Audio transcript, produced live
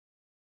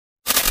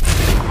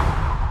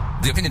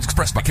The opinions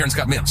expressed by Karen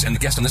Scott Mims and the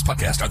guests on this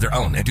podcast are their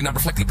own and do not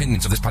reflect the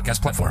opinions of this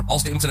podcast platform. All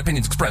statements and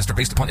opinions expressed are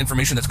based upon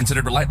information that's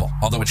considered reliable,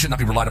 although it should not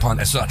be relied upon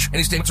as such.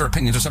 Any statements or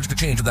opinions are subject to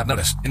change without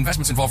notice.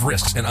 Investments involve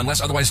risks and,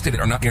 unless otherwise stated,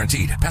 are not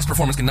guaranteed. Past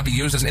performance cannot be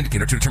used as an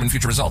indicator to determine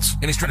future results.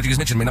 Any strategies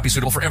mentioned may not be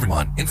suitable for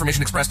everyone.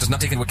 Information expressed does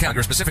not take into account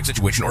your specific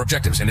situation or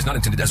objectives and is not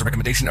intended as a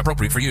recommendation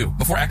appropriate for you.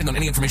 Before acting on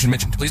any information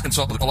mentioned, please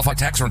consult with a qualified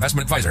tax or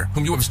investment advisor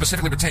whom you have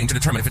specifically retained to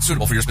determine if it's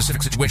suitable for your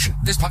specific situation.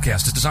 This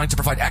podcast is designed to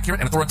provide accurate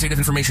and authoritative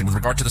information with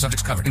regard to the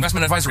subjects covered.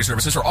 Investment advisory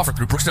services are offered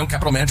through Brookstone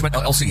Capital Management,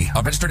 LLC,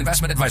 a registered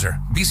investment advisor.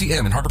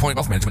 BCM and Harbor Point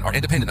Wealth Management are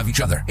independent of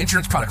each other.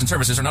 Insurance products and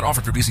services are not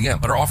offered through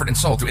BCM, but are offered and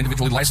sold through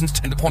individually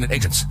licensed and appointed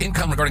agents.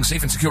 Income regarding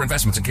safe and secure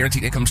investments and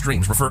guaranteed income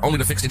streams refer only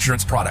to fixed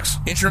insurance products.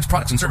 Insurance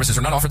products and services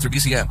are not offered through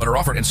BCM, but are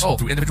offered and sold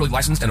through individually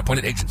licensed and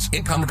appointed agents.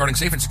 Income regarding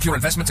safe and secure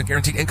investments and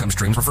guaranteed income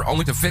streams refer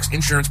only to fixed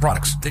insurance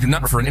products. They do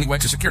not refer in any way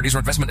to securities or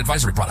investment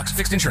advisory products.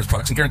 Fixed insurance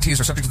products and guarantees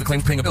are subject to the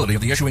claims paying ability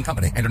of the issuing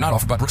company and are not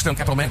offered by Brookstone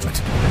Capital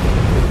Management.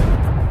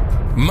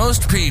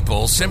 Most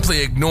people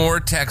simply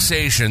ignore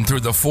taxation through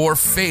the 4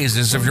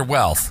 phases of your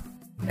wealth.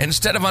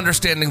 Instead of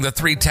understanding the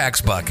 3 tax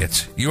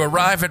buckets, you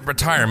arrive at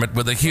retirement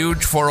with a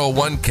huge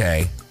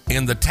 401k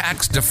in the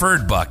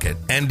tax-deferred bucket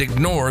and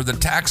ignore the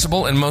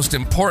taxable and, most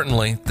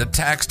importantly, the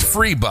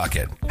tax-free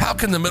bucket. How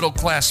can the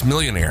middle-class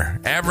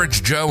millionaire,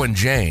 average Joe and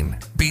Jane,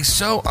 be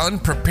so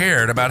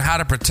unprepared about how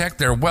to protect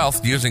their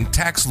wealth using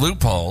tax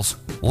loopholes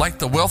like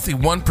the wealthy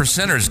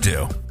 1%ers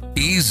do?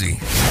 Easy.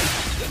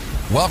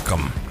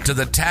 Welcome to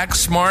the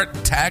Tax Smart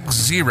Tax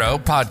Zero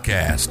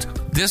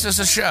podcast. This is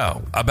a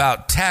show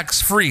about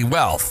tax-free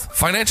wealth.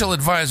 Financial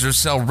advisors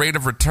sell rate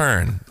of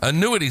return.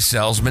 Annuity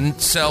salesmen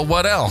sell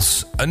what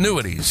else?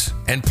 Annuities.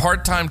 And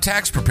part-time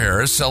tax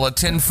preparers sell a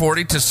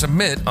 1040 to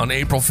submit on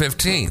April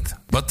 15th.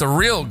 But the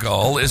real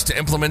goal is to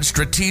implement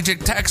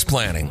strategic tax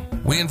planning.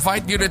 We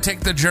invite you to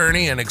take the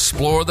journey and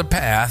explore the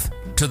path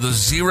to the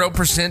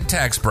 0%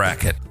 tax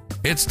bracket.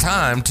 It's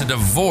time to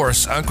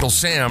divorce Uncle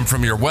Sam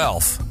from your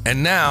wealth.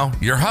 And now,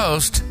 your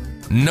host,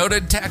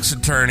 noted tax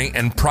attorney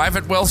and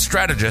private wealth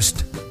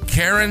strategist,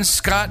 Karen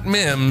Scott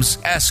Mims,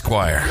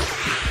 Esquire.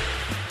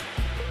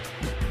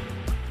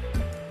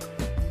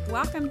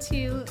 Welcome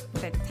to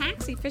the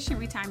Tax Efficient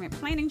Retirement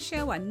Planning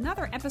Show,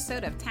 another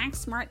episode of Tax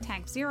Smart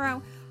Tax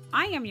Zero.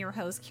 I am your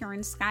host,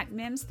 Karen Scott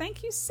Mims.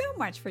 Thank you so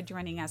much for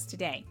joining us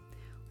today.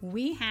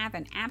 We have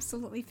an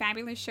absolutely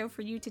fabulous show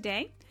for you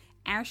today.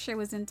 Our show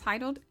is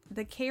entitled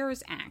The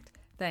CARES Act,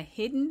 the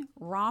Hidden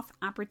Roth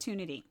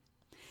Opportunity.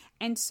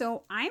 And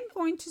so I'm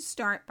going to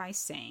start by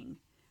saying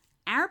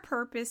our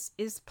purpose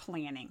is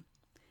planning.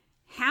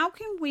 How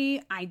can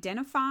we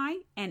identify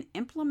and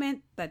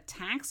implement the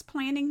tax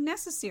planning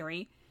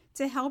necessary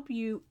to help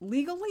you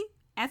legally,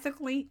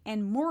 ethically,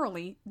 and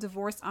morally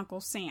divorce Uncle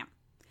Sam?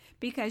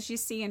 Because you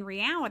see, in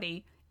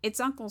reality,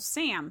 it's Uncle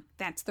Sam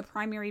that's the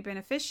primary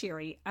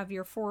beneficiary of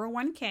your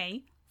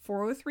 401k,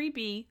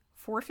 403b,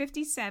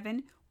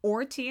 457,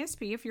 or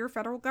TSP if you're a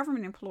federal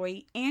government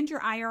employee, and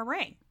your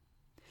IRA.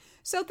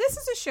 So this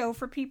is a show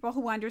for people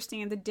who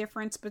understand the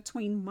difference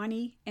between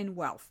money and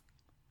wealth.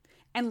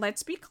 And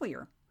let's be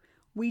clear,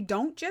 we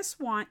don't just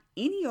want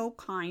any old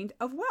kind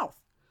of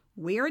wealth.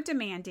 We're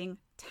demanding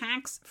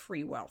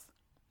tax-free wealth.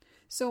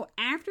 So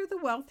after the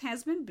wealth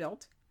has been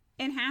built,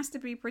 it has to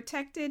be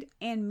protected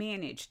and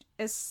managed,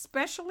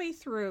 especially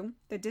through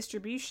the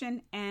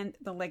distribution and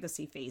the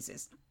legacy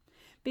phases.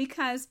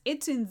 Because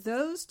it's in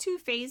those 2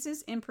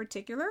 phases in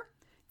particular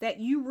that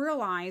you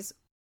realize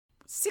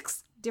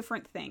 6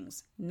 different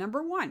things.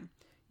 Number 1,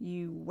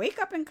 you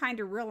wake up and kind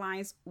of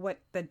realize what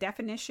the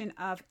definition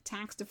of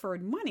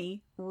tax-deferred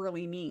money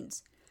really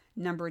means.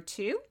 Number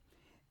 2,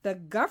 the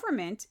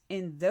government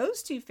in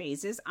those 2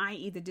 phases,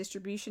 i.e. the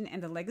distribution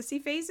and the legacy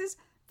phases,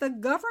 the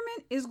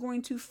government is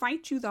going to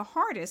fight you the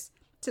hardest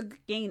to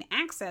gain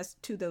access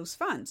to those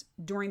funds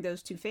during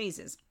those 2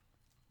 phases.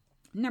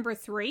 Number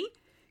 3,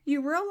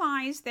 you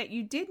realize that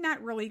you did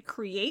not really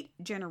create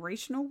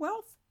generational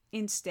wealth.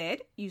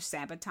 Instead, you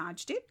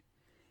sabotaged it.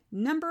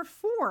 Number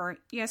 4,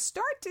 you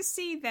start to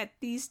see that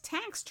these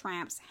tax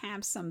traps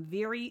have some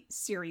very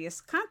serious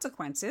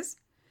consequences.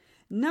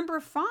 Number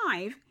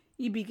 5,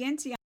 you begin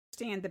to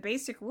understand the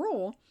basic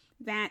rule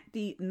that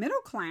the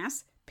middle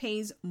class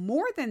pays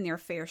more than their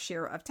fair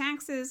share of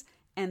taxes,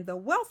 and the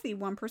wealthy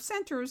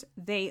 1%ers,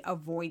 they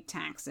avoid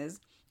taxes.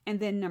 And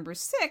then number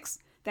 6,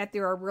 that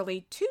there are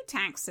really 2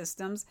 tax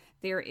systems.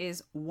 There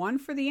is one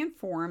for the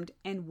informed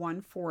and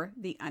one for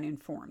the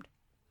uninformed.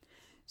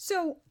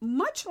 So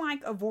much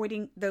like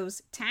avoiding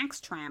those tax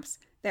traps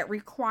that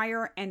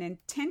require an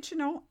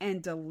intentional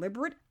and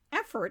deliberate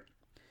effort,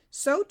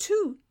 so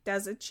too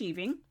does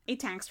achieving a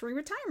tax-free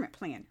retirement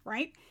plan,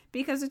 right?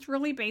 Because it's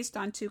really based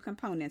on 2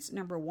 components.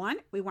 Number 1,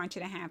 we want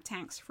you to have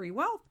tax-free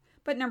wealth.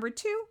 But number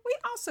 2, we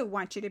also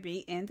want you to be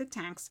in the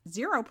tax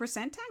 0%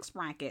 tax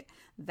bracket.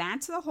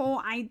 That's the whole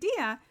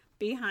idea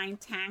behind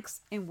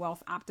tax and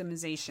wealth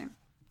optimization.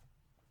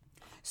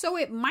 So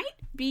it might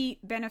be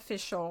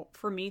beneficial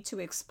for me to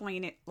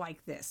explain it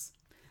like this.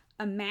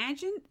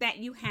 Imagine that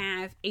you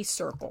have a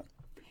circle,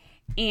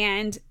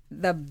 and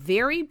the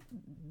very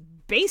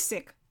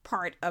basic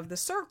part of the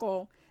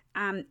circle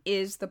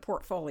is the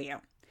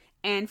portfolio.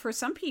 And for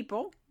some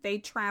people, they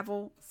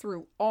travel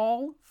through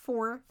all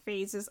 4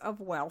 phases of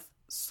wealth,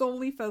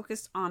 solely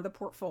focused on the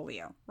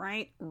portfolio,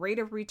 right? Rate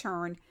of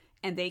return,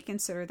 and they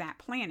consider that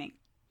planning.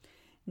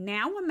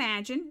 Now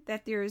imagine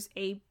that there's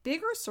a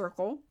bigger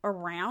circle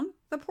around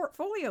the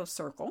portfolio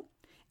circle,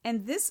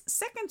 and this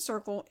second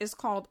circle is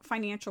called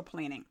financial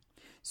planning.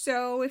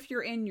 So if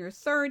you're in your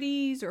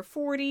 30s or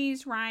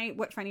 40s, right,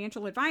 what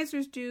financial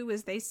advisors do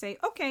is they say,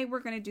 okay, we're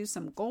going to do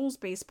some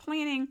goals-based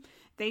planning.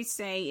 They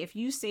say if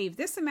you save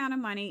this amount of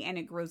money and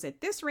it grows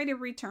at this rate of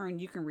return,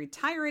 you can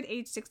retire at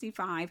age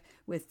 65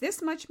 with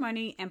this much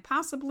money and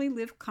possibly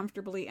live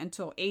comfortably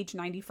until age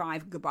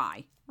 95.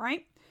 Goodbye,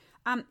 right?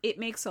 It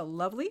makes a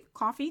lovely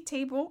coffee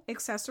table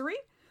accessory,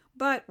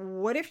 but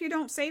what if you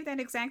don't save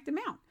that exact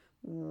amount?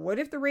 What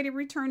if the rate of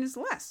return is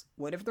less?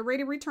 What if the rate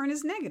of return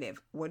is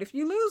negative? What if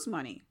you lose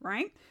money,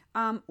 right?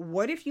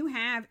 What if you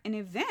have an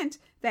event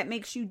that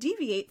makes you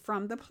deviate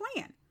from the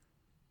plan?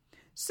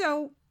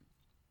 So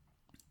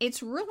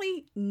it's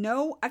really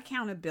no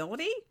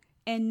accountability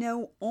and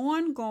no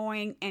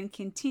ongoing and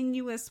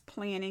continuous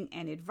planning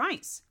and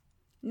advice.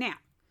 Now,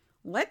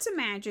 let's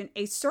imagine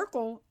a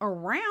circle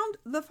around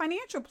the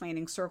financial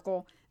planning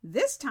circle.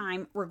 This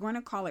time, we're going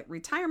to call it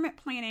retirement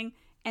planning,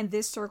 and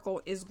this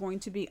circle is going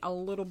to be a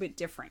little bit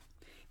different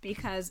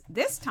because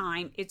this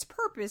time its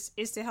purpose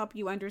is to help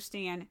you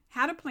understand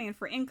how to plan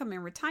for income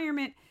and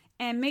retirement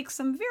and make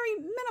some very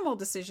minimal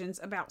decisions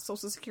about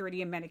Social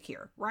Security and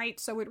Medicare, right?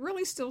 So it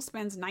really still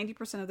spends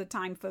 90% of the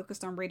time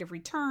focused on rate of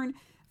return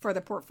for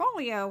the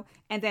portfolio,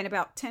 and then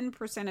about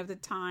 10% of the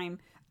time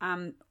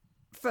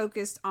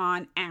focused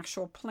on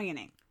actual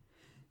planning.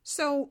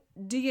 So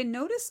do you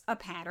notice a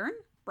pattern,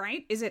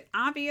 right? Is it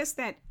obvious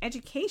that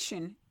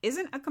education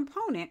isn't a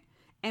component,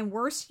 and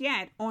worse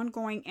yet,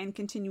 ongoing and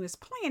continuous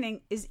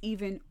planning is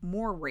even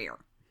more rare?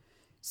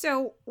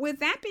 So with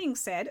that being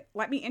said,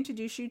 let me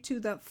introduce you to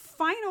the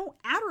final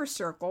outer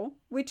circle,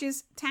 which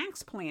is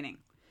tax planning.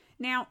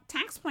 Now,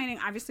 tax planning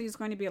obviously is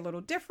going to be a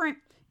little different.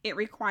 It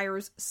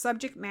requires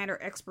subject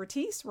matter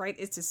expertise, right?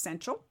 It's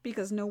essential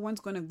because no one's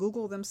going to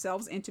Google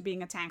themselves into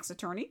being a tax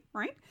attorney,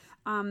 right?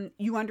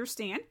 You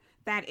understand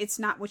that it's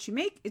not what you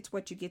make, it's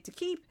what you get to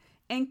keep.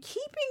 And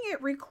keeping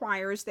it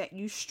requires that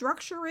you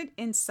structure it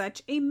in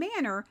such a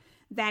manner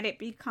that it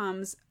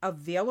becomes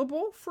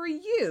available for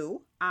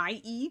you,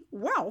 i.e.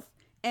 wealth,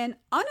 and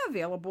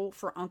unavailable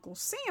for Uncle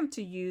Sam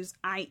to use,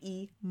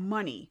 i.e.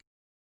 money.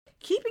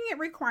 Keeping it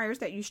requires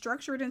that you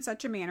structure it in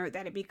such a manner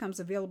that it becomes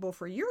available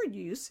for your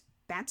use.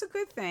 That's a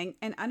good thing,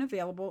 and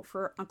unavailable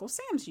for Uncle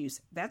Sam's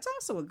use. That's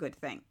also a good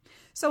thing.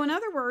 So in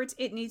other words,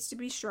 it needs to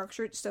be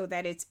structured so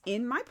that it's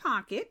in my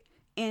pocket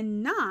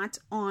and not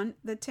on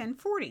the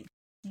 1040.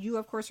 You,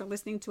 of course, are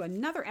listening to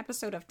another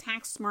episode of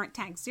Tax Smart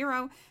Tax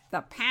Zero,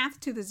 the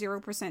path to the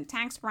 0%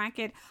 tax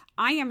bracket.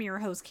 I am your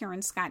host,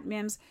 Karen Scott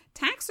Mims,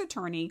 tax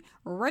attorney,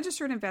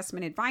 registered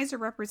investment advisor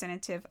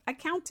representative,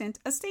 accountant,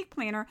 estate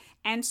planner,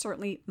 and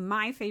certainly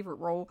my favorite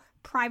role,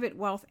 private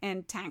wealth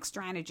and tax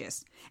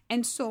strategist.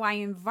 And so I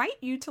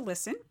invite you to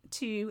listen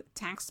to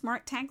Tax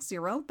Smart Tax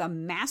Zero, the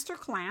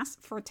masterclass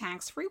for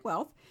tax-free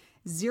wealth.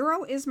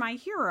 Zero is my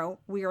hero.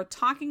 We are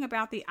talking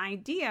about the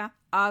idea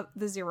of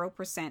the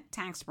 0%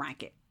 tax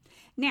bracket.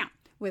 Now,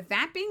 with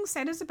that being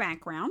said as a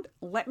background,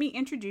 let me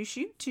introduce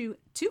you to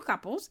 2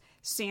 couples,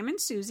 Sam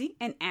and Susie,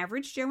 and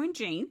Average Joe and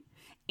Jane.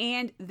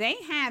 And they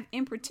have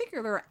in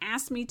particular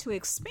asked me to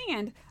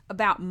expand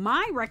about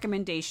my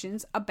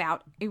recommendations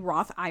about a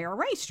Roth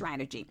IRA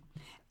strategy.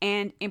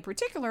 And in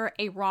particular,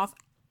 a Roth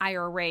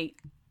IRA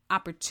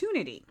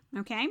opportunity.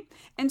 Okay.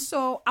 And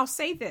so I'll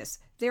say this,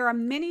 there are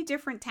many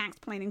different tax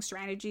planning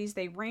strategies.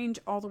 They range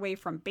all the way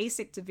from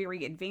basic to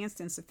very advanced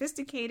and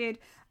sophisticated.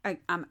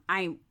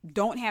 I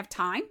don't have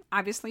time,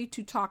 obviously,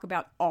 to talk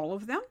about all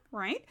of them,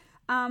 right?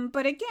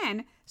 But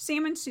again,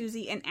 Sam and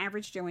Susie and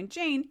Average Joe and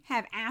Jane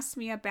have asked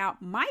me about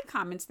my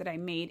comments that I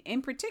made,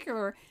 in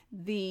particular,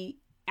 the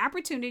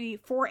opportunity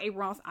for a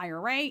Roth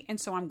IRA, and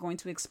so I'm going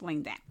to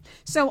explain that.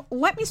 So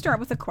let me start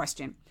with a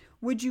question.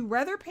 Would you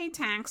rather pay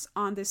tax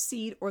on the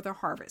seed or the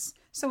harvest?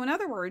 So in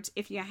other words,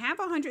 if you have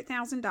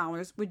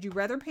 $100,000, would you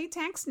rather pay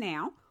tax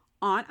now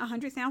on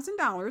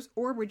 $100,000,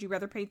 or would you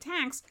rather pay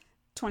tax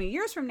 20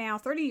 years from now,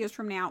 30 years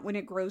from now, when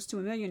it grows to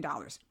 $1 million?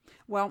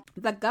 Well,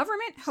 the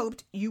government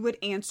hoped you would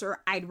answer,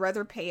 I'd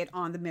rather pay it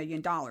on the $1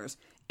 million.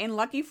 And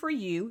lucky for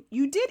you,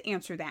 you did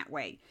answer that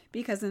way,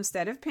 because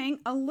instead of paying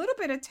a little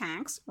bit of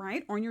tax,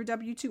 right, on your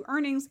W-2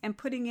 earnings and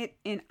putting it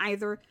in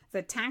either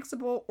the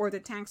taxable or the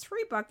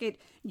tax-free bucket,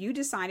 you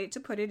decided to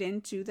put it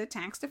into the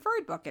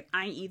tax-deferred bucket,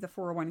 i.e. the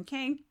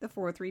 401k, the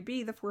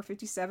 403b, the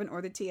 457, or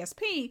the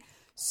TSP,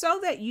 so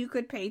that you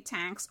could pay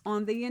tax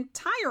on the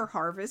entire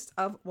harvest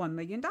of $1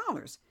 million.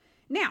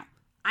 Now,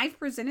 I've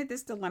presented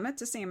this dilemma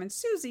to Sam and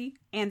Susie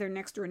and their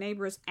next door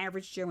neighbors,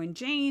 Average Joe and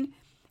Jane,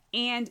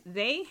 and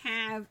they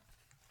have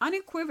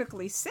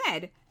unequivocally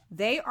said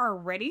they are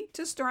ready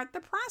to start the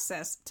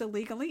process to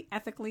legally,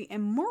 ethically,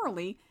 and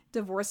morally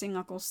divorcing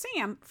Uncle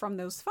Sam from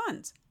those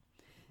funds.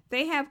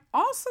 They have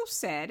also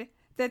said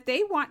that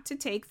they want to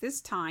take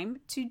this time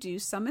to do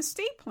some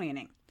estate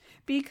planning,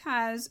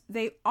 because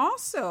they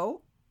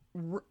also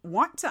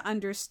want to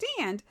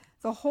understand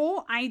the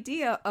whole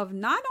idea of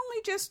not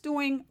only just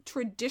doing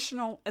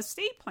traditional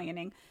estate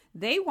planning,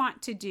 they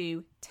want to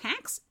do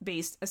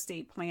tax-based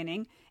estate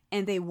planning,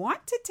 and they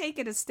want to take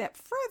it a step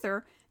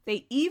further.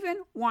 They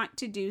even want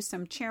to do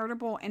some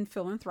charitable and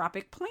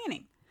philanthropic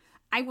planning.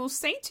 I will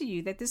say to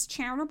you that this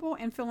charitable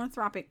and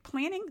philanthropic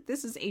planning,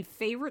 this is a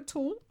favorite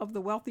tool of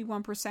the wealthy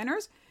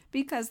 1%ers,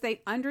 because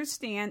they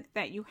understand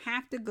that you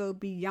have to go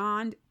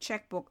beyond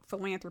checkbook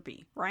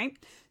philanthropy, right?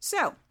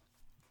 So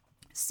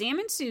Sam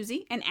and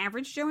Susie and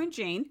Average Joe and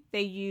Jane,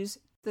 they use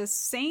the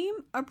same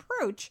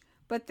approach,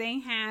 but they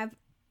have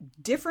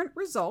different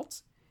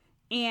results.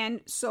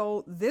 And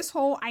so this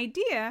whole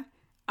idea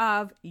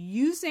of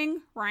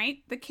using,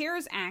 right, the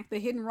CARES Act, the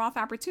hidden Roth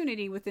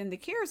opportunity within the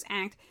CARES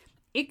Act,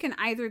 it can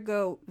either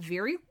go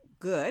very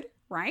good,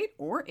 right,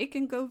 or it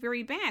can go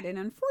very bad. And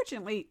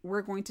unfortunately,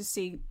 we're going to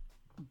see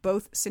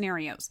both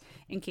scenarios.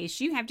 In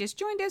case you have just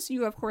joined us,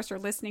 you, of course, are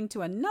listening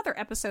to another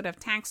episode of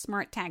Tax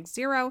Smart Tax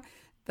Zero,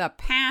 the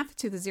path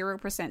to the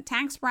 0%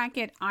 tax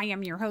bracket. I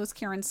am your host,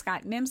 Karen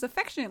Scott Mims,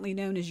 affectionately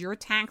known as your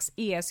Tax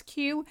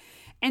ESQ.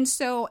 And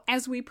so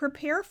as we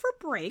prepare for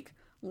break,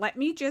 let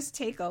me just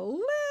take a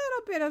little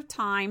bit of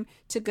time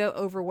to go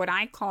over what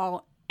I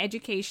call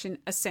education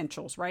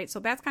essentials, right? So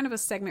that's kind of a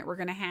segment we're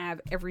going to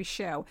have every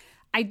show.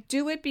 I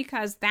do it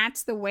because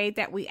that's the way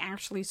that we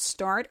actually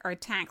start our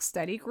tax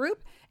study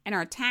group. And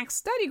our tax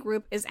study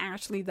group is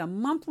actually the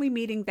monthly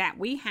meeting that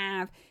we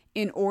have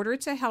in order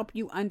to help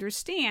you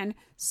understand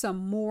some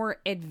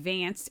more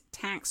advanced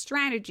tax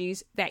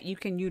strategies that you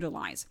can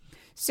utilize.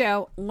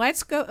 So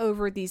let's go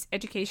over these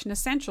education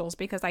essentials,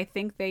 because I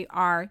think they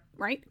are,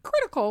 right,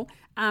 critical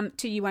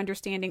to you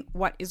understanding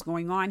what is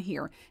going on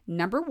here.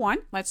 Number one,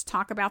 let's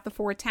talk about the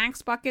 4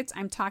 tax buckets.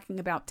 I'm talking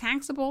about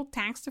taxable,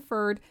 tax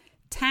deferred,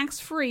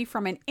 tax-free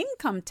from an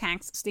income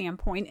tax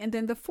standpoint, and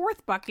then the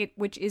 4th bucket,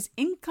 which is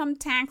income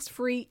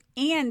tax-free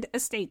and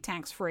estate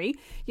tax-free.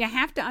 You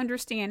have to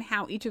understand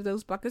how each of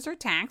those buckets are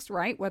taxed,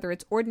 right? Whether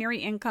it's ordinary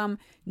income,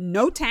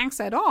 no tax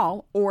at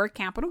all, or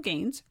capital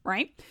gains,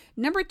 right?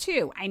 Number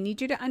 2, I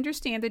need you to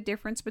understand the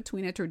difference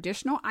between a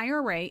traditional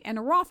IRA and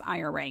a Roth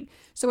IRA.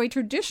 So a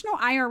traditional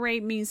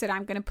IRA means that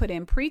I'm going to put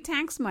in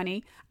pre-tax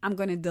money, I'm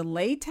going to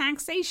delay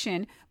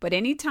taxation, but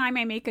anytime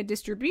I make a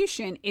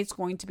distribution, it's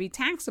going to be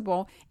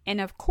taxable. And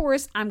of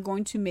course, I'm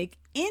going to make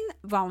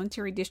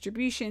involuntary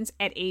distributions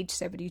at age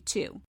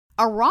 72.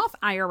 A Roth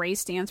IRA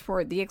stands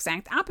for the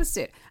exact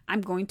opposite.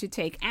 I'm going to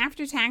take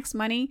after-tax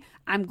money.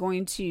 I'm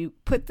going to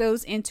put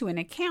those into an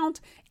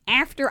account.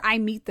 After I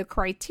meet the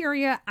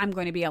criteria, I'm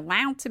going to be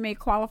allowed to make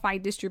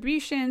qualified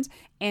distributions,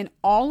 and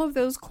all of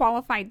those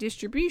qualified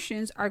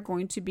distributions are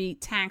going to be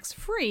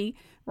tax-free,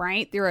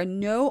 right? There are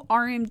no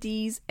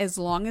RMDs as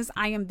long as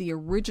I am the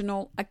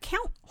original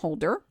account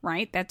holder,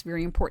 right? That's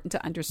very important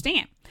to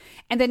understand.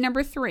 And then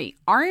number 3,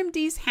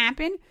 RMDs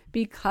happen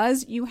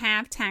because you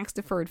have tax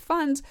deferred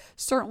funds.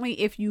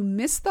 Certainly if you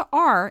miss the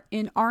R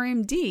in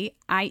RMD,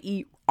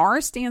 i.e.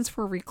 R stands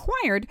for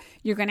required,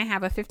 you're going to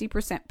have a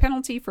 50%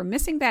 penalty for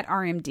missing that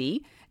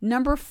RMD.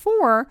 Number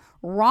 4,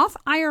 Roth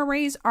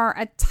IRAs are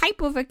a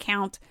type of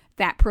account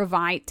that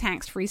provide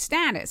tax-free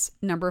status.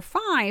 Number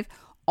 5,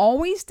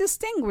 always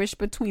distinguish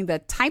between the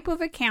type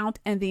of account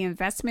and the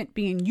investment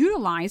being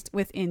utilized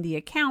within the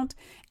account.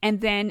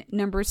 And then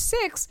number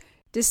 6,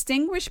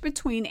 distinguish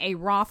between a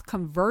Roth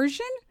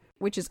conversion,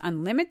 which is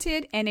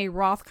unlimited, and a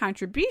Roth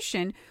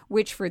contribution,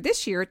 which for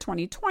this year,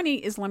 2020,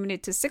 is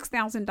limited to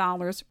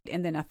 $6,000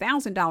 and then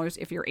 $1,000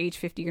 if you're age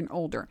 50 and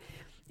older.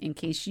 In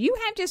case you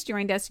have just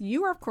joined us,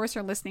 you, of course,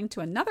 are listening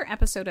to another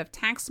episode of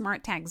Tax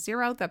Smart Tax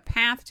Zero, the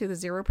path to the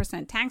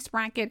 0% tax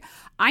bracket.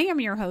 I am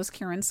your host,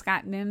 Karen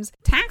Scott Mims,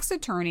 tax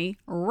attorney,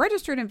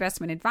 registered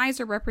investment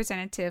advisor,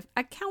 representative,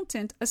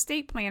 accountant,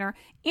 estate planner,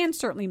 and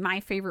certainly my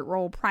favorite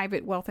role,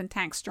 private wealth and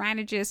tax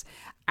strategist.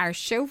 Our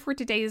show for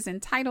today is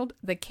entitled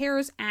The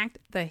CARES Act,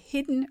 the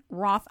Hidden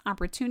Roth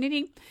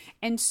Opportunity.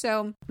 And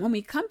so when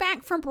we come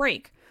back from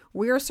break,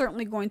 we are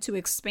certainly going to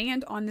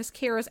expand on this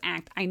CARES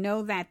Act. I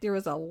know that there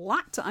is a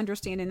lot to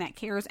understand in that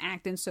CARES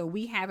Act, and so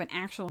we have an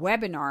actual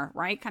webinar,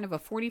 right? Kind of a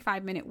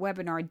 45-minute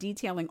webinar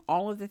detailing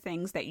all of the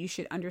things that you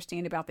should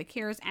understand about the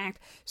CARES Act.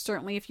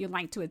 Certainly, if you'd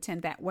like to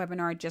attend that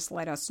webinar, just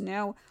let us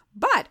know.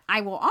 But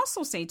I will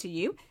also say to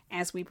you,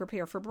 as we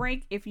prepare for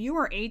break, if you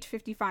are age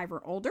 55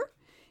 or older,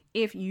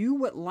 if you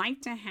would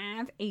like to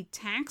have a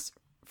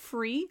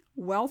tax-free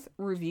wealth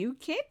review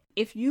kit,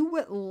 if you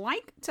would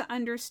like to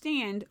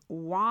understand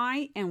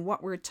why and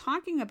what we're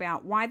talking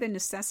about, why the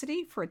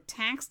necessity for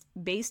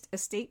tax-based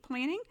estate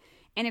planning,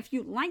 and if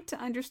you'd like to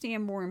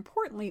understand more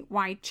importantly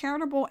why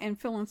charitable and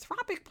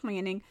philanthropic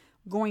planning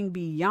going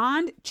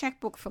beyond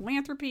checkbook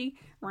philanthropy,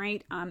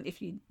 right?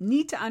 If you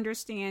need to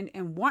understand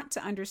and want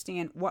to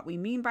understand what we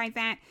mean by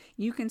that,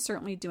 you can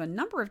certainly do a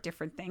number of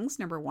different things.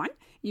 Number one,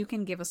 you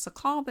can give us a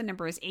call. The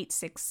number is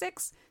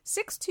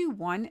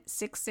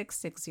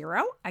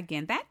 866-621-6660.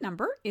 Again, that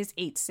number is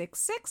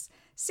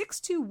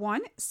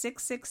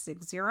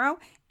 866-621-6660.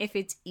 If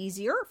it's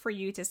easier for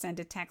you to send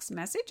a text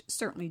message,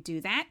 certainly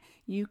do that.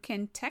 You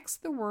can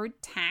text the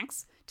word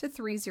tax to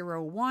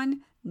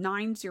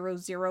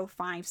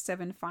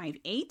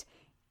 301-900-5758.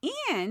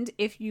 And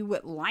if you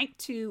would like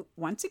to,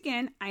 once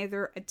again,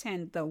 either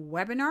attend the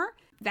webinar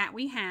that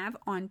we have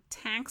on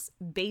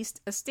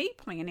tax-based estate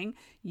planning,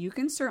 you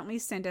can certainly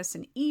send us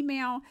an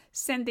email.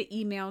 Send the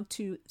email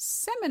to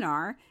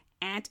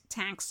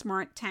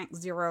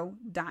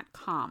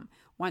seminar@taxsmarttaxzero.com.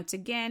 Once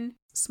again,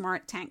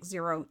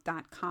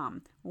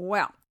 smarttaxzero.com.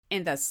 Well,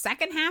 in the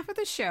second half of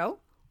the show,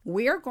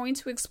 we are going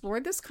to explore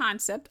this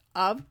concept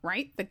of,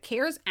 the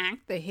CARES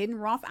Act, the hidden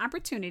Roth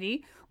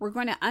opportunity. We're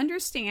going to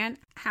understand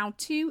how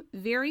two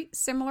very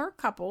similar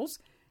couples,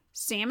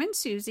 Sam and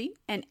Susie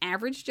and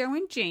Average Joe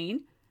and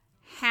Jane,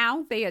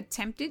 how they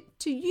attempted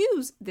to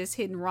use this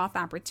hidden Roth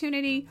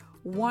opportunity,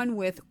 one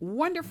with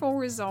wonderful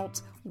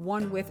results,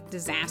 one with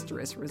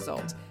disastrous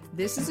results.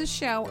 This is a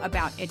show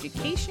about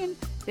education.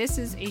 This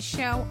is a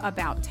show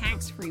about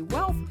tax-free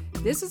wealth.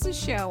 This is a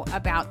show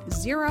about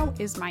Zero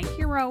is My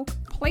Hero,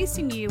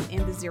 placing you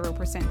in the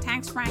 0%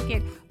 tax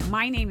bracket.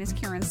 My name is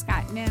Karen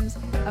Scott Mims,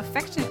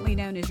 affectionately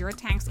known as your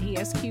Tax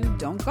ESQ.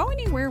 Don't go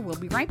anywhere. We'll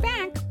be right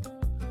back.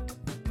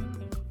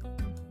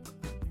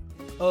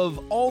 Of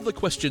all the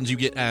questions you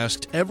get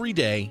asked every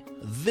day,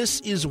 this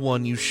is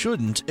one you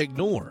shouldn't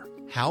ignore.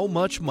 How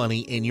much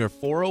money in your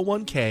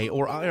 401k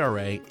or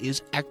IRA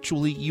is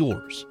actually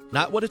yours?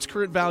 Not what its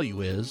current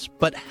value is,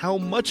 but how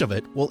much of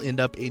it will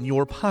end up in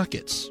your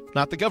pockets,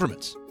 not the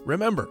government's.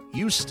 Remember,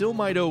 you still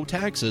might owe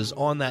taxes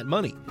on that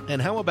money.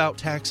 And how about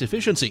tax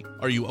efficiency?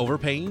 Are you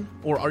overpaying,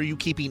 or are you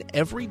keeping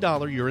every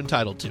dollar you're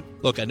entitled to?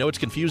 Look, I know it's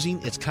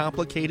confusing, it's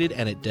complicated,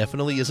 and it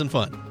definitely isn't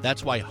fun.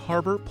 That's why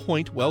Harbor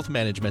Point Wealth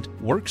Management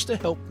works to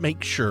help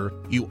make sure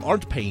you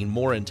aren't paying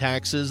more in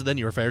taxes than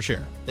your fair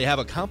share. They have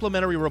a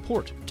complimentary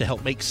report to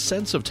help make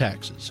sense of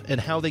taxes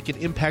and how they can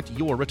impact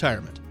your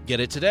retirement. Get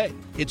it today.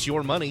 It's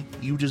your money.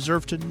 You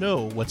deserve to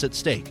know what's at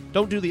stake.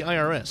 Don't do the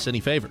IRS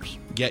any favors.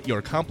 Get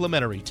your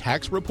complimentary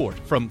tax report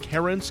from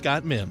Karen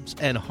Scott Mims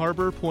and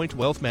Harbor Point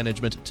Wealth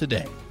Management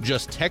today.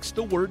 Just text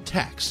the word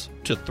tax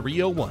to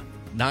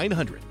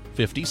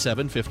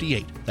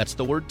 301-900-5758. That's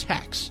the word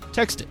tax.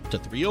 Text it to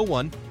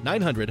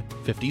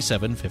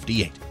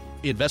 301-900-5758.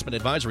 Investment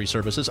advisory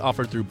services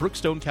offered through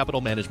Brookstone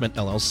Capital Management,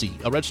 LLC,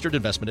 a registered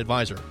investment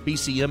advisor.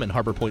 BCM and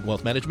Harbor Point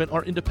Wealth Management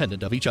are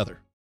independent of each other.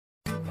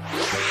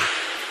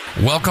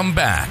 Welcome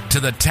back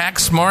to the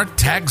Tax Smart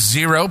Tax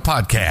Zero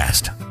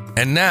podcast.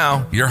 And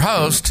now, your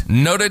host,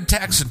 noted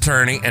tax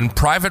attorney and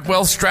private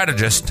wealth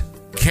strategist,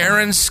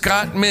 Karen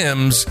Scott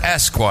Mims,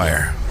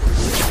 Esquire.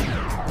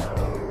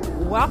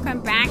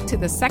 Welcome back to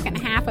the second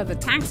half of the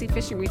Tax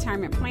Efficient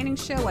Retirement Planning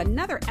Show,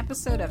 another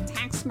episode of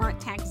Tax Smart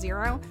Tax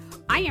Zero.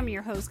 I am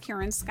your host,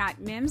 Karen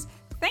Scott Mims.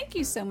 Thank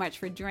you so much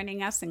for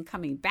joining us and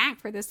coming back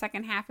for the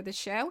second half of the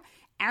show.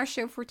 Our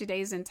show for today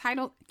is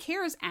entitled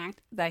CARES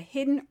Act, the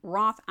Hidden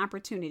Roth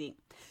Opportunity.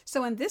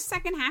 So in this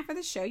second half of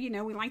the show,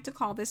 we like to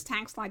call this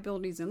tax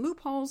liabilities and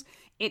loopholes.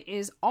 It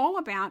is all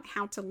about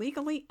how to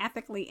legally,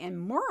 ethically, and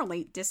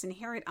morally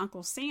disinherit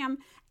Uncle Sam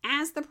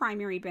as the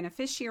primary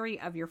beneficiary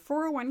of your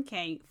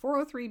 401k,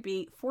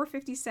 403b,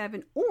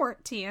 457, or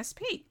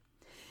TSP.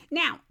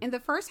 Now, in the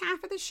first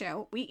half of the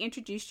show, we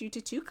introduced you to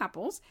two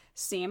couples,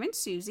 Sam and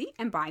Susie.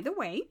 And by the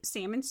way,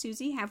 Sam and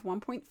Susie have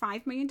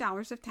 $1.5 million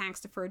of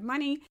tax-deferred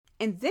money.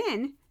 And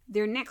then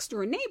their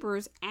next-door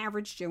neighbors,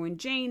 Average Joe and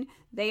Jane,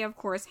 they, of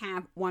course,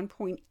 have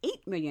 $1.8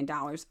 million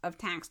of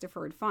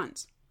tax-deferred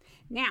funds.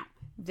 Now,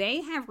 they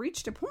have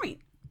reached a point,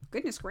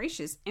 goodness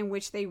gracious, in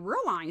which they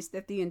realize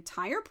that the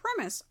entire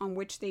premise on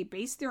which they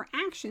based their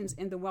actions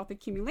in the wealth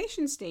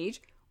accumulation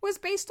stage was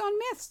based on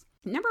myths.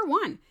 Number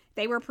one,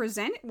 they were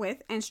presented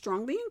with and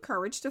strongly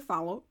encouraged to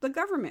follow the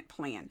government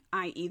plan,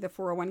 i.e. the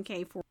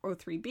 401k,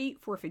 403b,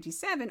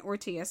 457, or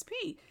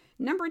TSP.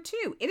 Number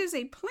two, it is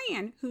a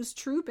plan whose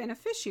true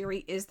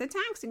beneficiary is the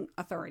taxing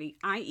authority,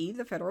 i.e.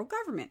 the federal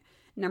government.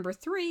 Number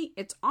three,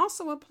 it's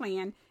also a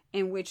plan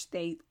in which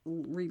they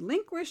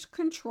relinquished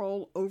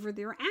control over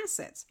their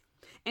assets.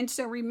 And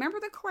so remember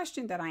the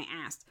question that I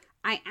asked.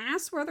 I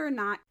asked whether or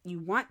not you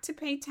want to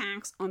pay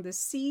tax on the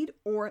seed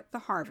or the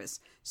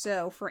harvest.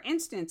 So for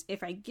instance,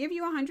 if I give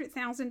you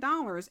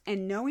 $100,000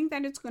 and knowing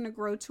that it's going to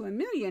grow to $1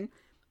 million,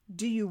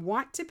 do you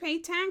want to pay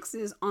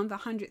taxes on the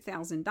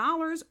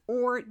 $100,000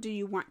 or do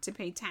you want to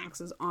pay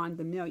taxes on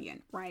the $1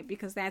 million, right?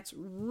 Because that's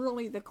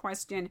really the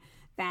question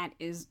that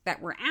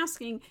we're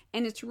asking.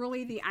 And it's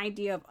really the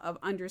idea of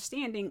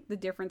understanding the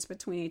difference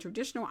between a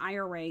traditional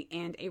IRA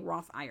and a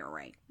Roth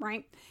IRA,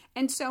 right?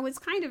 And so it's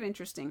kind of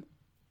interesting.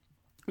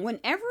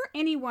 Whenever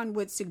anyone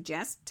would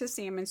suggest to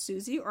Sam and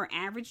Susie or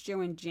Average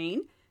Joe and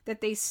Jane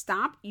that they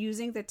stop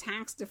using the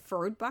tax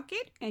deferred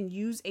bucket and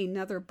use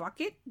another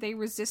bucket, they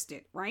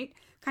resisted, right?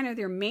 Kind of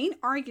their main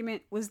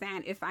argument was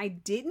that if I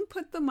didn't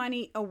put the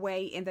money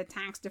away in the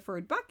tax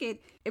deferred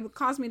bucket, it would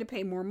cause me to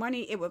pay more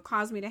money. It would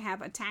cause me to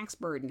have a tax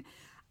burden.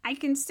 I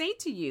can say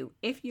to you,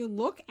 if you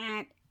look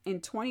at in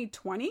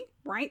 2020,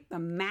 right, the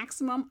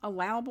maximum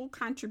allowable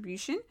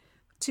contribution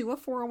to a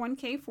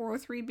 401k,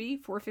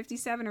 403b,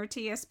 457, or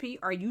TSP,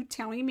 are you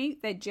telling me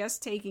that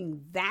just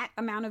taking that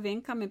amount of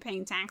income and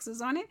paying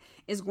taxes on it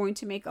is going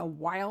to make a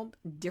wild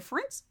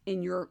difference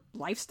in your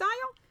lifestyle?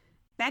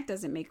 That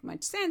doesn't make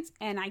much sense,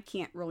 and I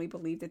can't really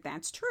believe that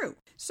that's true.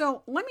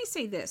 So let me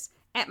say this.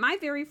 At my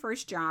very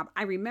first job,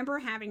 I remember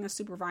having a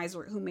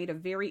supervisor who made a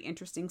very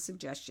interesting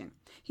suggestion.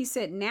 He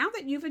said, now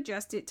that you've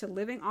adjusted to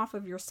living off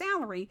of your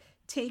salary,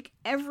 take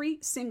every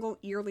single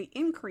yearly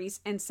increase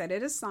and set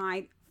it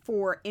aside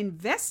for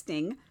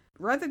investing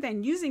rather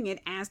than using it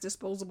as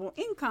disposable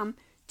income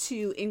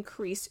to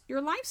increase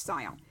your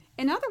lifestyle.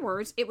 In other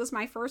words, it was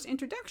my first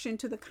introduction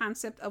to the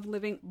concept of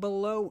living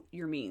below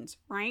your means,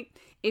 right?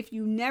 If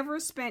you never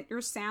spent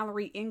your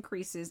salary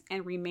increases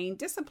and remained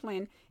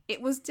disciplined,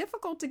 it was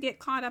difficult to get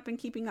caught up in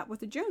keeping up with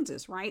the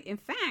Joneses, right? In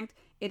fact,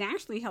 it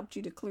actually helped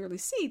you to clearly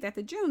see that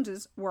the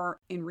Joneses were,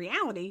 in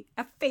reality,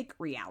 a fake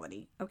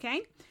reality,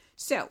 okay?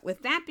 So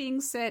with that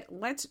being said,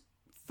 let's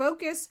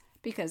focus,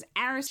 because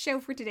our show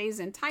for today is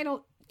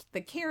entitled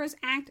The CARES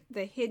Act,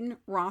 the Hidden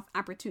Roth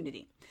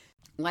Opportunity.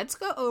 Let's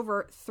go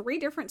over 3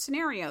 different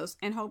scenarios,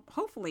 and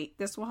hopefully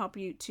this will help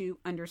you to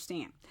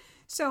understand.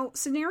 So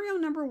scenario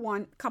number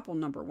 1, couple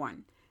number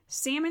 1.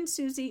 Sam and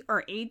Susie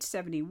are age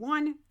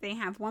 71. They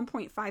have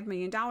 $1.5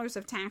 million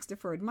of tax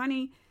deferred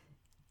money.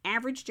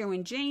 Average Joe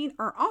and Jane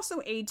are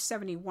also age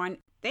 71.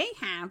 They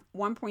have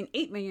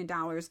 $1.8 million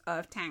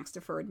of tax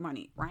deferred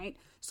money, right?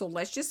 So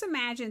let's just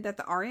imagine that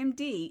the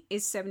RMD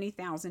is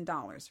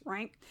 $70,000,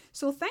 right?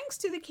 So thanks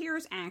to the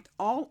CARES Act,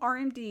 all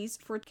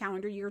RMDs for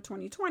calendar year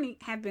 2020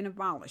 have been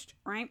abolished,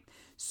 right?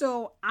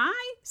 So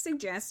I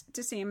suggest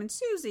to Sam and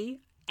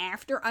Susie,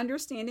 after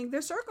understanding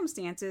their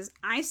circumstances,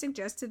 I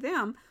suggest to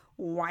them,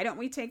 why don't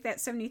we take that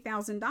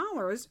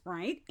 $70,000,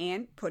 right,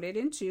 and put it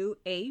into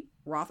a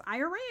Roth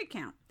IRA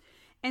account?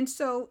 And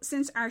so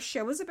since our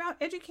show is about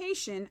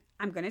education,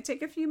 I'm going to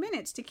take a few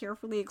minutes to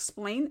carefully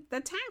explain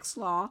the tax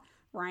law,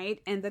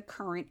 right, and the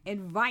current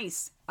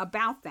advice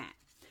about that.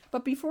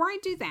 But before I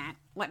do that,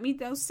 let me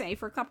though say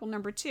for couple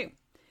number 2,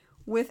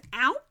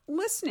 without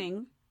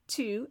listening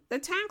to the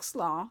tax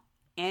law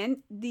and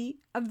the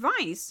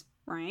advice,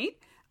 right,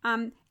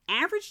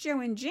 average Joe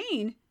and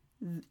Jane,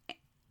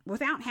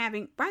 without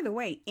having, by the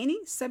way,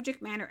 any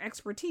subject matter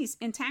expertise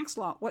in tax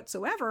law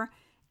whatsoever,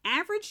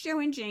 average Joe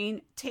and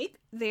Jane take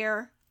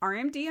their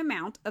RMD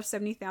amount of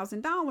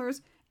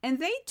 $70,000 and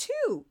they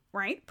too,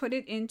 right, put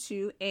it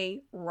into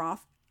a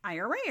Roth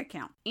IRA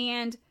account.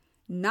 And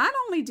not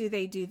only do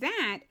they do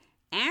that,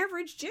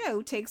 average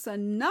Joe takes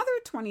another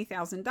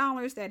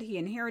 $20,000 that he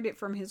inherited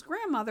from his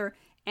grandmother,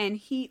 and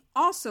he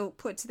also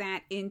puts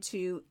that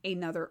into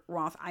another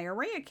Roth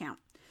IRA account.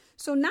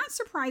 So not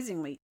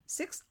surprisingly,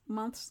 6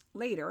 months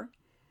later,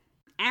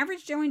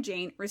 average Joe and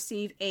Jane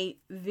receive a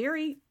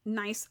very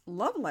nice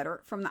love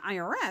letter from the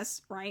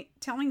IRS, right,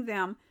 telling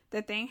them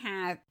that they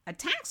have a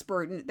tax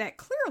burden that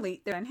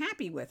clearly they're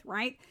unhappy with,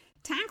 right?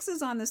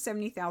 Taxes on the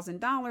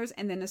 $70,000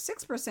 and then a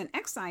 6%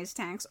 excise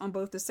tax on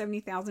both the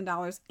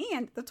 $70,000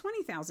 and the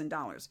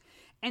 $20,000.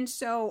 And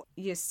so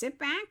you sit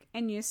back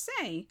and you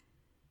say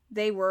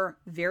they were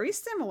very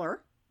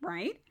similar,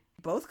 right?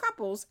 Both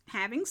couples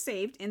having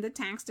saved in the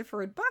tax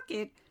deferred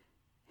bucket.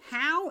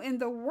 How in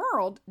the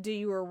world do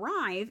you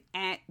arrive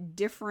at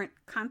different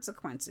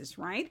consequences,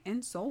 right?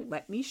 And so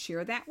let me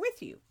share that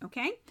with you,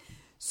 okay?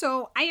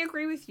 So I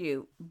agree with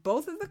you.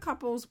 Both of the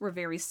couples were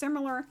very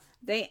similar.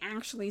 They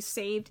actually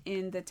saved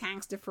in the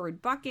tax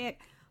deferred bucket.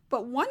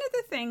 But one of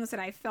the things that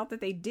I felt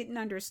that they didn't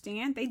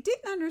understand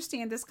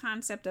this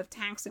concept of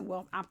tax and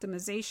wealth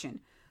optimization.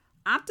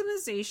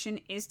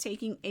 Optimization is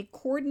taking a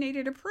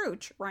coordinated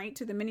approach, right,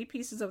 to the many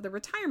pieces of the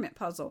retirement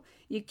puzzle.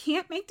 You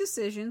can't make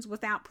decisions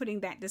without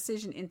putting that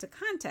decision into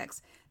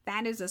context.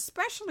 That is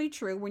especially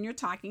true when you're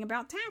talking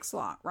about tax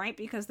law, right?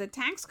 Because the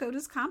tax code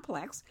is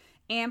complex,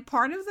 and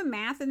part of the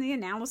math and the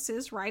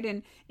analysis, right,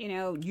 and,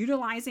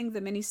 utilizing the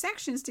many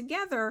sections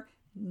together,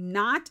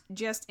 not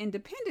just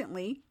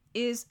independently,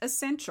 is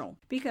essential,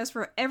 because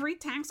for every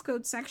tax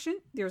code section,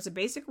 there's a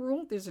basic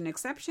rule, there's an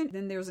exception,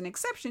 then there's an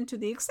exception to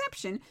the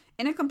exception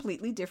in a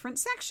completely different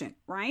section,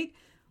 right?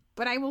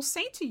 But I will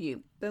say to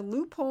you, the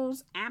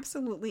loopholes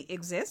absolutely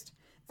exist.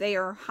 They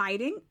are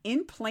hiding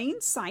in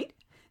plain sight.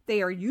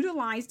 They are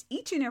utilized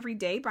each and every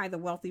day by the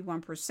wealthy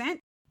 1%.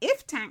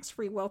 If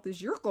tax-free wealth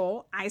is your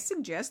goal, I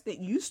suggest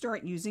that you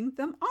start using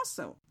them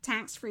also.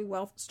 Tax-free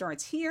wealth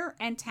starts here,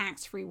 and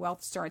tax-free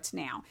wealth starts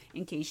now.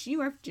 In case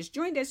you have just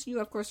joined us, you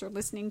of course are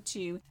listening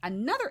to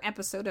another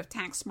episode of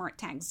Tax Smart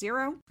Tax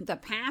Zero, the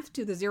path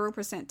to the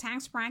 0%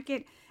 tax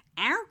bracket.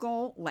 Our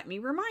goal, let me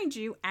remind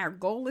you, our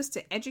goal is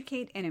to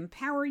educate and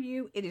empower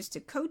you. It is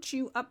to coach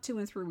you up to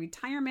and through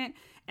retirement.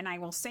 And I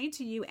will say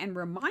to you and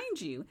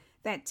remind you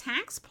that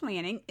tax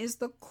planning is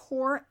the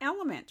core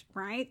element,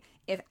 right?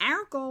 If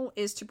our goal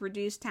is to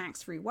produce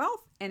tax-free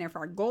wealth, and if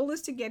our goal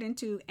is to get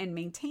into and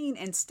maintain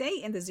and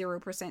stay in the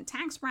 0%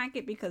 tax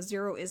bracket because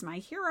zero is my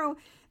hero,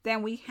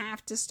 then we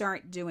have to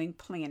start doing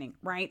planning,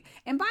 right?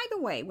 And by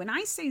the way, when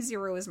I say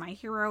zero is my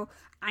hero,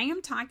 I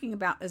am talking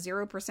about a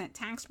 0%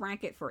 tax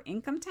bracket for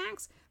income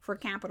tax, for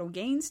capital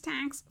gains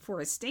tax,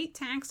 for estate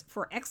tax,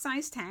 for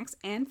excise tax,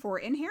 and for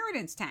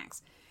inheritance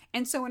tax.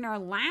 And so in our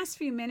last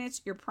few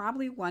minutes, you're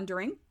probably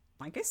wondering,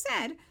 like I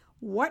said,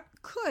 what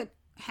could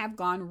have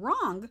gone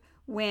wrong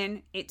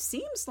when it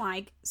seems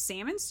like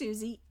Sam and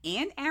Susie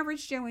and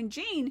Average Joe and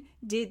Jane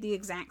did the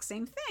exact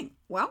same thing?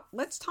 Well,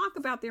 let's talk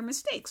about their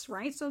mistakes,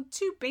 right? So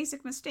 2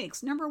 basic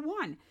mistakes. Number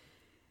 1,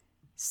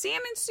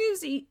 Sam and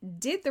Susie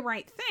did the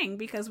right thing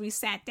because we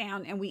sat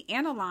down and we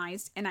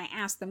analyzed, and I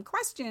asked them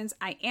questions.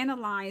 I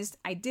analyzed,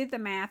 I did the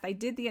math, I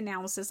did the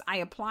analysis, I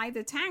applied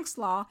the tax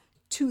law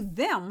to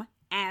them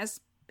as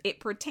it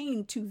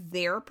pertained to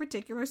their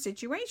particular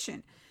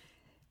situation.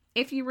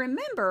 If you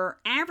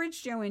remember,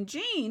 Average Joe and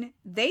Jane,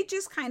 they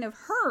just kind of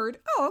heard,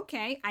 oh,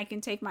 okay, I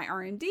can take my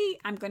RMD,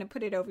 I'm going to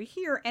put it over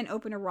here and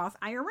open a Roth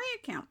IRA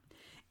account.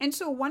 And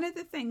so one of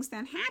the things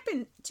that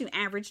happened to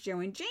Average Joe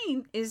and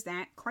Jane is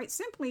that, quite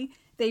simply,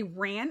 they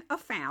ran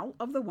afoul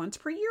of the once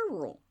per year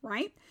rule,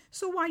 right?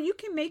 So while you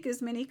can make as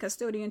many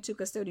custodian to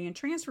custodian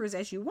transfers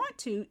as you want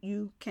to,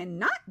 you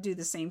cannot do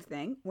the same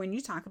thing when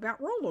you talk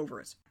about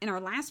rollovers. In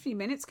our last few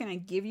minutes, can I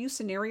give you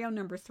scenario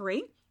number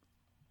 3?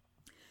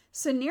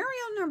 Scenario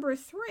number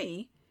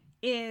 3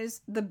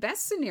 is the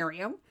best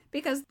scenario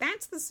because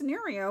that's the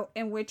scenario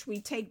in which we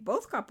take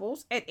both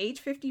couples at age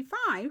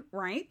 55,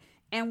 right?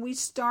 And we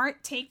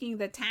start taking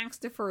the tax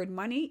deferred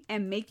money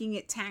and making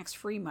it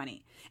tax-free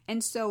money.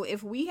 And so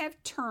if we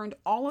have turned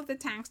all of the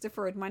tax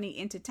deferred money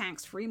into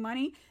tax-free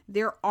money,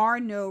 there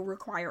are no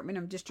required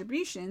minimum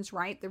distributions,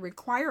 right? The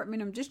required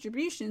minimum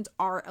distributions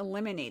are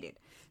eliminated.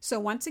 So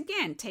once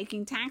again,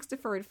 taking tax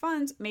deferred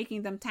funds,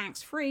 making them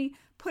tax-free,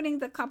 putting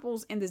the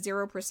couples in the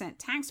 0%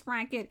 tax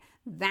bracket,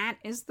 that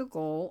is the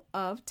goal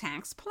of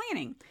tax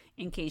planning.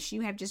 In case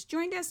you have just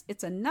joined us,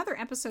 it's another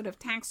episode of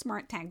Tax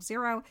Smart Tax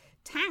Zero.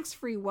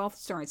 Tax-free wealth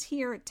starts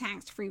here.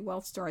 Tax-free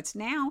wealth starts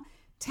now.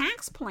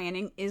 Tax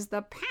planning is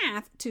the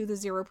path to the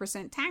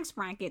 0% tax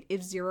bracket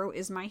if zero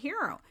is my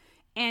hero.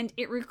 And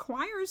it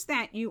requires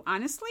that you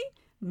honestly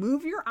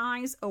move your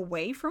eyes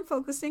away from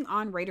focusing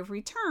on rate of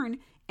return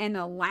and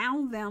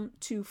allow them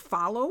to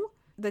follow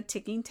the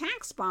ticking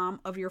tax bomb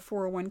of your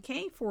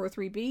 401k,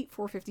 403b,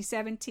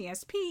 457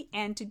 TSP,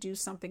 and to do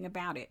something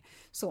about it.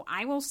 So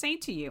I will say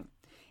to you,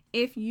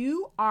 if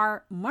you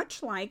are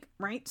much like,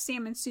 right,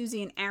 Sam and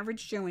Susie and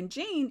Average Joe and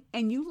Jane,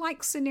 and you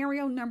like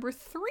scenario number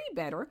 3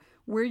 better,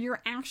 where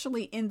you're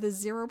actually in the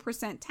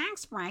 0%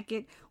 tax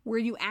bracket, where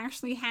you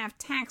actually have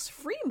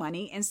tax-free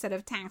money instead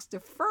of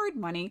tax-deferred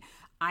money,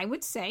 I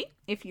would say,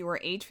 if you are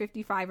age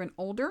 55 and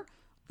older,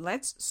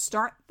 let's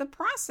start the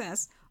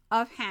process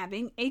of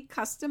having a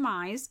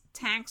customized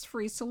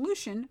tax-free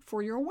solution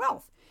for your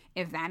wealth.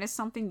 If that is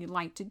something you'd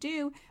like to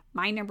do,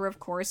 my number, of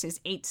course, is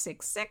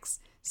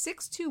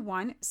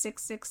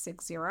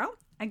 866-621-6660.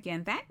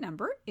 Again, that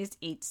number is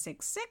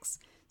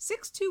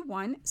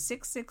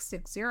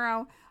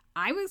 866-621-6660.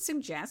 I would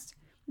suggest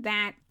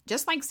that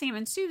just like Sam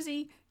and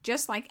Susie,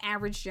 just like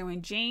Average Joe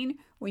and Jane,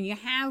 when you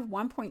have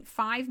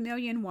 $1.5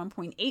 million,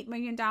 $1.8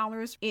 million,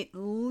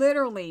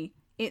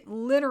 it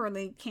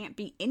literally can't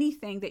be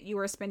anything that you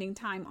are spending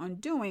time on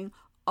doing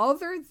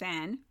other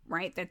than,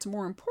 right, that's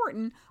more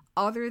important,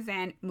 other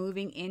than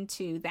moving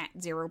into that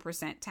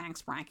 0%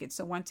 tax bracket.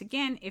 So once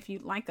again, if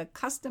you'd like a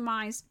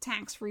customized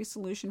tax-free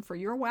solution for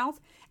your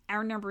wealth,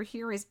 our number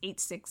here is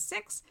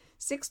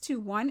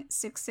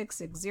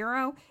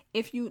 866-621-6660.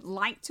 If you'd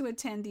like to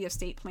attend the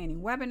estate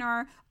planning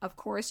webinar, of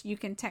course, you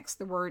can text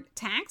the word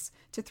tax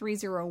to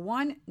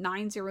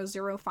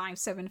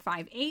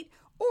 301-900-5758.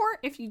 Or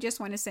if you just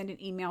want to send an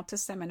email to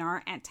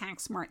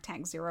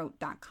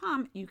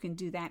seminar@taxsmarttaxzero.com, you can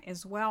do that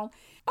as well.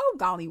 Oh,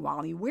 golly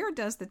Wally, where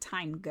does the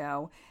time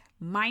go?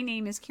 My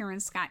name is Karen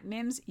Scott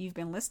Mims. You've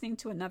been listening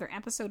to another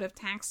episode of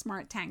Tax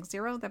Smart Tax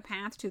Zero, the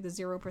path to the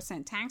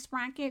 0% tax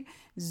bracket.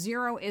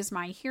 Zero is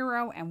my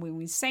hero. And when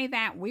we say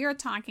that, we are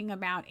talking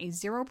about a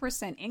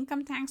 0%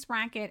 income tax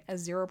bracket, a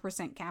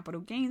 0%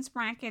 capital gains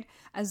bracket,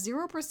 a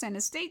 0%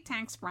 estate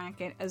tax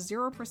bracket, a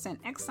 0%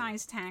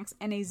 excise tax,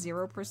 and a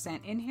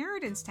 0%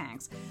 inheritance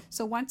tax.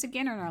 So once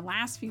again, in our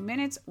last few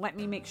minutes, let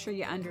me make sure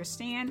you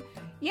understand.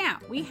 Yeah,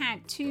 we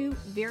had 2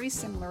 very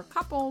similar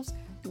couples.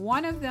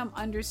 One of them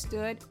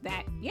understood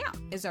that,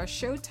 as our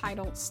show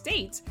title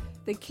states,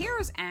 the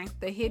CARES Act,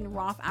 the hidden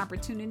Roth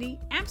opportunity,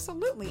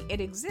 absolutely, it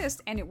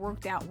exists and it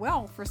worked out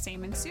well for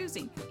Sam and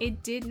Susie.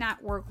 It did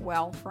not work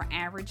well for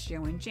Average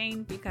Joe and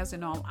Jane because,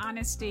 in all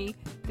honesty,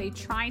 they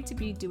tried to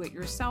be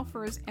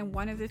do-it-yourselfers, and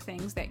one of the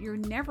things that you're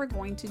never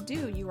going to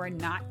do, you are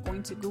not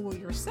going to Google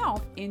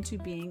yourself into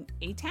being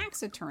a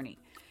tax attorney.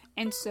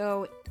 And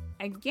so,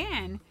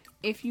 again,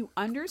 if you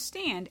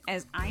understand,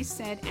 as I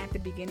said at the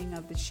beginning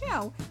of the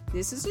show,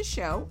 this is a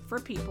show for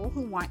people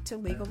who want to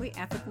legally,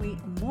 ethically,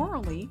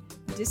 morally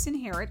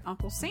disinherit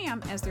Uncle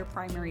Sam as their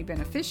primary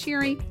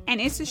beneficiary.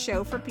 And it's a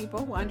show for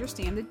people who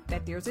understand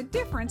that there's a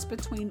difference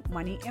between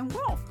money and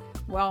wealth.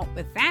 Well,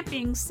 with that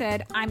being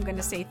said, I'm going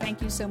to say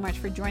thank you so much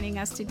for joining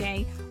us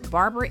today.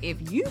 Barbara,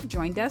 if you've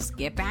joined us,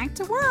 get back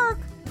to work.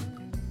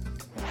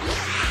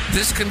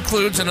 This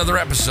concludes another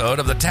episode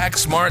of the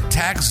Tax Smart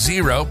Tax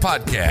Zero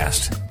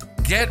podcast.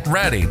 Get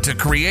ready to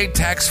create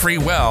tax-free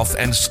wealth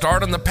and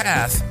start on the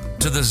path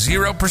to the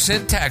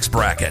 0% tax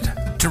bracket.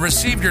 To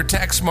receive your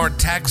Tax Smart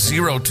Tax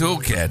Zero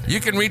toolkit, you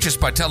can reach us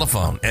by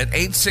telephone at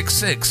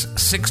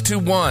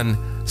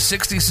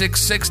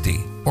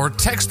 866-621-6660 or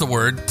text the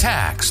word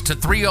TAX to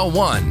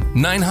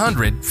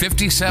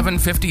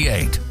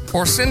 301-900-5758.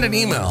 Or send an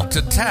email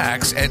to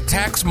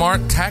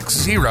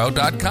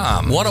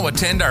tax@taxsmarttaxzero.com. Want to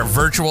attend our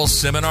virtual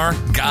seminar,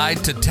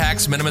 Guide to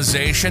Tax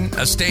Minimization,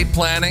 Estate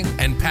Planning,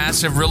 and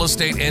Passive Real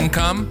Estate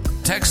Income?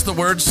 Text the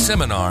word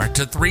seminar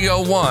to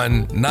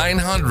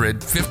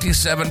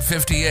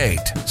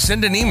 301-900-5758.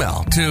 Send an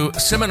email to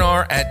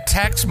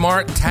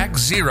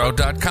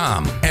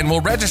seminar@taxsmarttaxzero.com and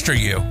we'll register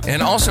you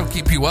and also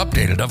keep you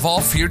updated of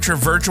all future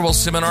virtual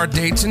seminar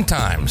dates and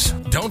times.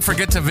 Don't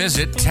forget to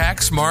visit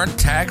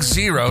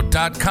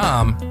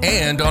taxsmarttaxzero.com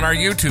and on our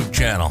YouTube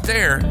channel.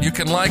 There, you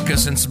can like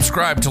us and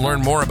subscribe to learn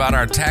more about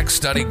our tax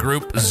study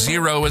group,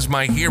 Zero is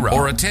My Hero,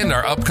 or attend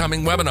our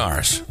upcoming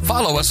webinars.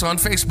 Follow us on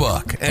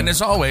Facebook, and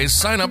as always,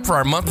 sign up for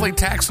our monthly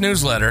tax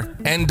newsletter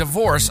and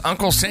divorce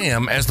Uncle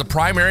Sam as the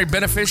primary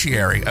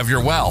beneficiary of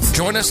your wealth.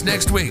 Join us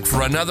next week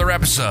for another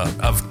episode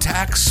of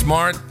Tax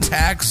Smart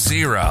Tax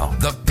Zero,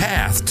 the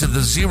path to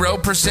the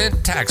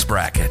 0% tax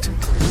bracket.